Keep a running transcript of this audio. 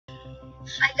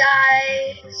Hi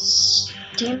guys,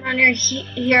 SteamRunner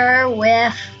here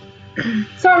with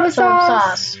some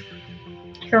sauce.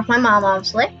 Here with my mom,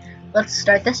 obviously. Let's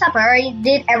start this up. I already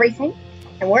did everything,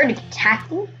 and we're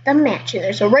attacking the mansion.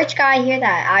 There's a rich guy here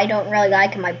that I don't really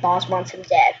like, and my boss wants him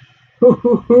dead.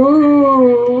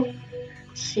 Let's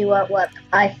see what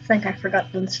I think I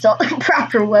forgot to install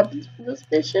proper weapons for this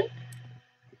mission.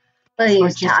 But we're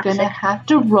just gonna have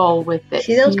to roll with it.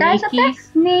 See those guys up there?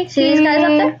 Sneaky. See these guys up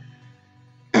there?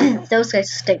 Those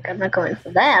guys stink. I'm not going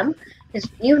for them.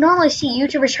 You normally see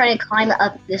YouTubers trying to climb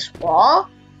up this wall.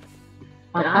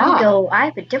 But I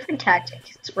have a different tactic.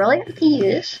 It's really going to be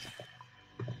used.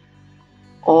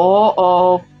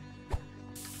 Oh,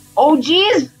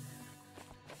 geez.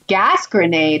 Gas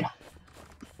grenade.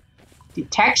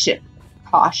 Detection.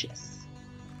 Cautious.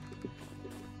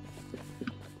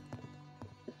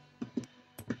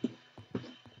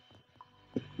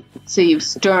 So you've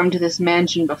stormed this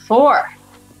mansion before.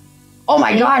 Oh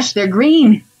my gosh, they're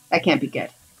green. That can't be good.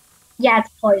 Yeah, it's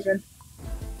poison.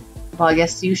 Well, I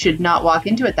guess you should not walk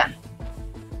into it then.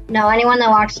 No, anyone that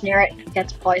walks near it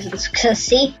gets poisoned.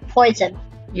 See? Poison.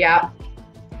 Yeah.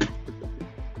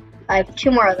 I have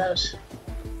 2 more of those.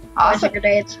 Awesome. Poison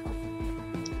grenades.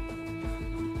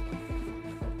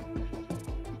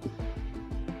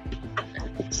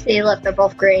 See, look, they're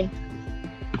both green.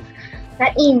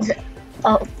 That means,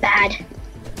 oh, bad.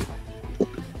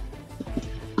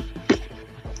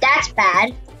 That's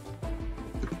bad.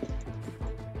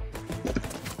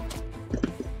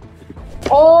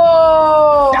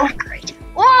 Oh! Not great.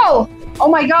 Whoa! Oh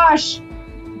my gosh!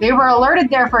 They were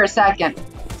alerted there for a second.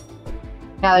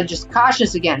 Now they're just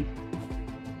cautious again.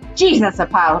 Jeez, that's a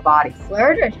pile of bodies.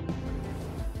 Alerted.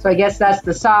 So I guess that's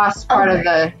the sauce part of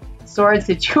the sword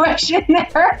situation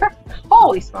there.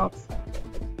 Holy smokes.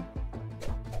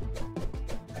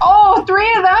 Oh,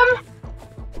 3 of them!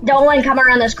 Don't let him come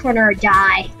around this corner or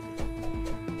die.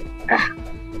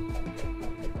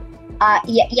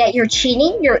 Yeah, you're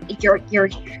cheating. You're cheating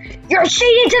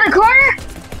to the corner.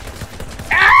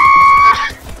 Ah!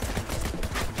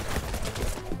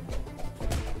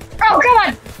 Oh, come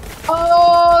on!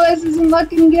 Oh, this isn't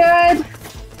looking good.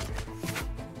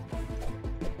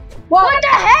 What the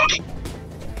heck?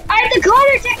 I have the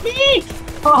corner technique.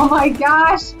 Oh my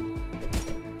gosh.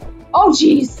 Oh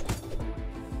jeez.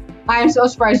 I am so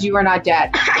surprised you are not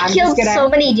dead. I killed so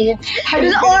many dudes.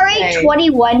 There's already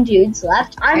 21 dudes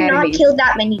left. I've not killed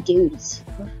that many dudes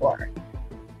before.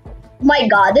 My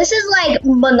god, this is like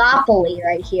Monopoly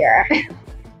right here.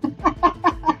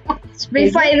 Let's be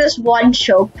fighting this one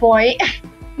choke point.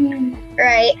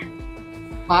 Right.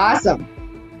 Awesome.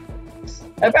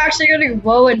 I'm actually gonna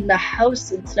go in the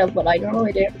house instead of what I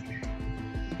normally do.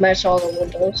 Smash all the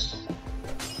windows.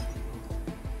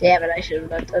 Damn it, I should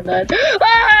have not done that.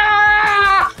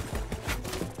 Ah!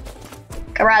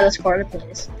 Come around this corner,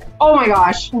 please. Oh my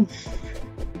gosh.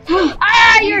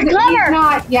 You're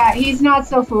clever! He's not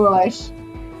so foolish.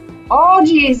 Oh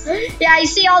jeez. Yeah, you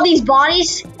see all these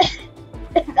bodies?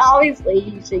 Obviously,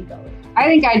 you see those. I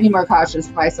think I'd be more cautious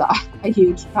if I saw a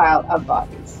huge pile of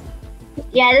bodies.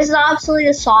 Yeah, this is obviously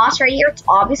the sauce right here. It's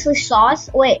obviously sauce.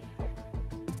 Wait.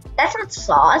 That's not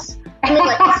sauce. I mean,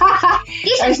 like,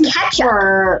 this is ketchup.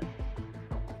 For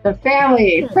the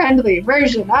family-friendly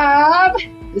version of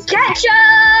ketchup.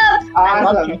 Awesome. I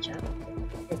love ketchup.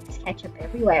 There's ketchup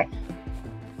everywhere.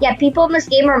 Yeah, people in this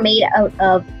game are made out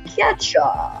of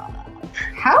ketchup.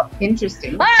 How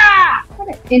interesting. Ah!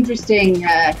 What an interesting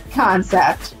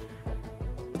concept.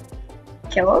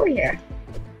 Come over here.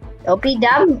 Don't be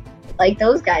dumb like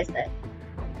those guys did.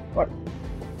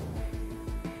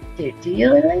 Dude, do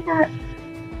you really not?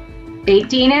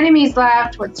 18 enemies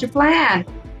left. What's your plan?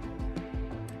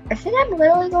 I think I'm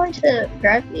literally going to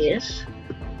grab these.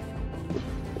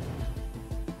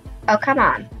 Oh, come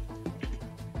on.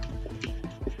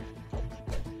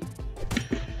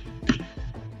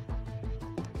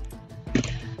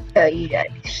 Oh, you gotta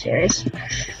be serious.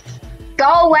 Go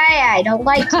away, I don't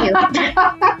like you.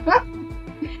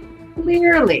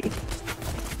 Clearly.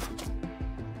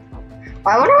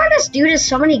 I wonder why this dude has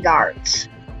so many guards.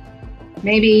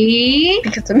 Maybe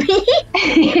because of me?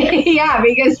 Yeah,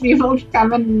 because people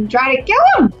come and try to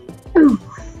kill him.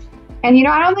 And you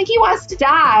know, I don't think he wants to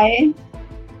die.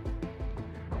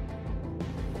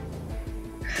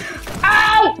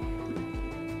 Ow!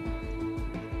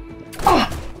 Oh,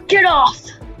 get off!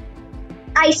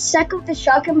 I suck with the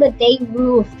shotgun, but they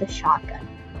rule with the shotgun.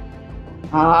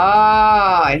 Oh,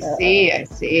 I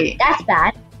see. That's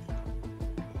bad.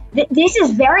 This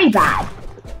is very bad.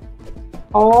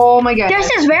 Oh my god. This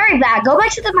is very bad. Go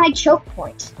back to my choke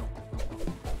point.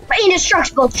 My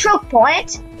indestructible choke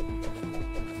point.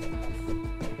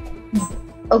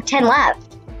 Oh, 10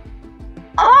 left.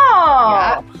 Oh!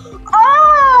 Yeah.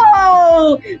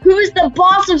 Oh! Who's the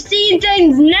boss of seeing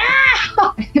things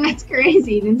now? That's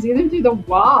crazy. You didn't see them through the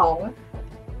wall.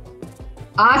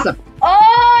 Awesome.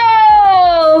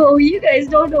 Oh! You guys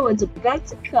don't know what's about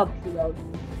to come for them.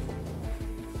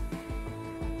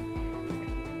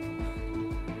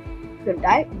 Gonna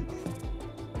die?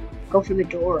 Go for the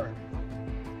door.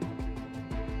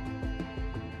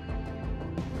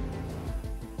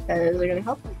 They're gonna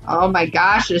help me. Oh my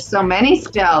gosh, there's so many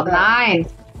still. 9.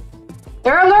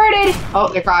 They're alerted. Oh,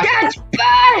 they're cautious. That's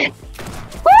bad!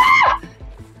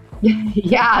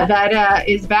 Yeah, that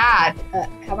is bad.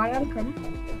 Come on around the corner.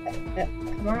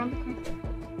 Come around the corner.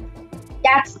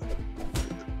 That's.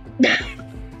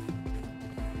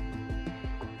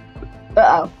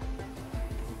 Uh-oh.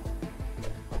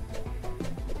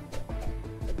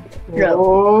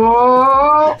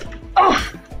 Oh.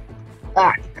 Oh.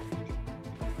 Alright.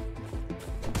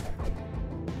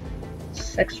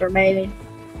 6 remaining.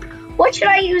 What should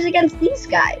I use against these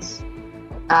guys?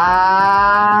 Hey,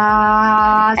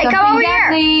 come over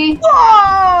here!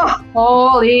 Whoa!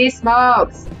 Holy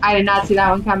smokes! I did not see that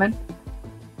one coming.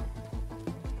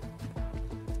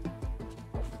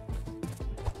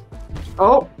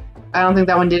 Oh, I don't think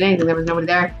that one did anything. There was nobody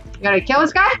there. You gotta kill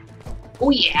this guy? Oh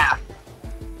yeah.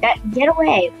 Get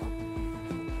away.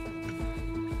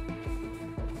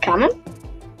 Coming?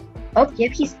 Oh,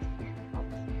 yep, he's...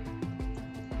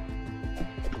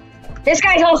 This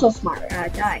guy's also smart.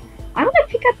 Die. I'm gonna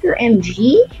pick up your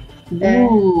MG.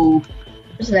 Ooh.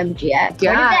 Where's the MG at?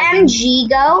 Yeah. Where did the MG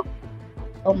go?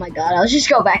 Oh my god, I'll just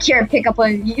go back here and pick up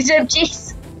one of these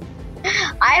MGs.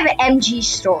 I have an MG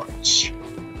storage.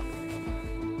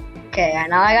 Okay,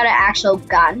 now I got an actual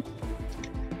gun.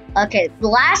 Okay, the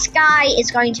last guy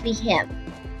is going to be him.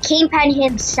 Kingpin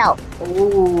himself.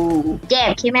 Ooh.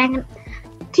 Damn, Kingpin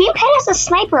has a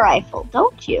sniper rifle,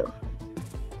 don't you?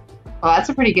 Well, that's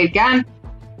a pretty good gun.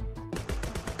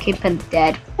 Kingpin's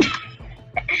dead.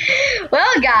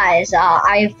 Well, guys,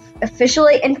 I've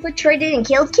officially infiltrated and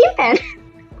killed Kingpin.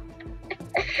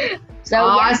 So,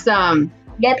 awesome.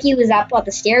 Yep, he was up on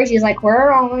the stairs. He was like, where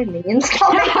are all my minions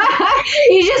coming?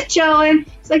 He's just chilling.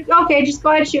 He's like, okay, just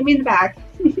go ahead and shoot me in the back.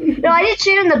 No, I didn't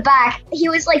shoot him in the back. He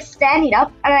was like standing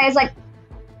up, and I was like,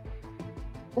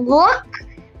 look,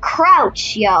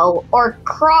 crouch, yo, or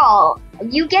crawl.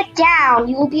 You get down,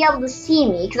 you will be able to see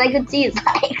me, because I could see his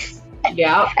legs.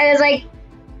 Yeah. And I was like,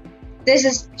 this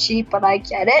is cheap, but I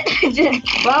get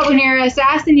it. Well, when you're an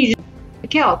assassin, you just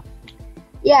kill.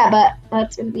 Yeah, but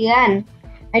that's in the end.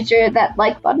 Make sure that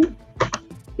like button.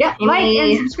 Yep, like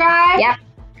and subscribe. Yep.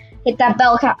 Hit that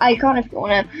bell icon if you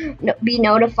want to be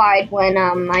notified when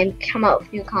I come out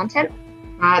with new content.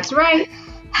 That's right.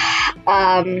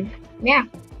 Yeah.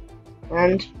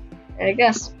 And I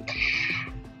guess.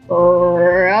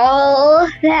 Roll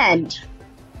end.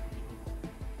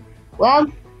 Well,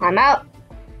 I'm out.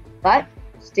 But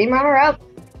SteamRunner out.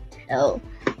 Till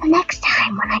the next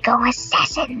time when I go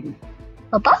assassin.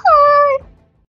 Bye-bye.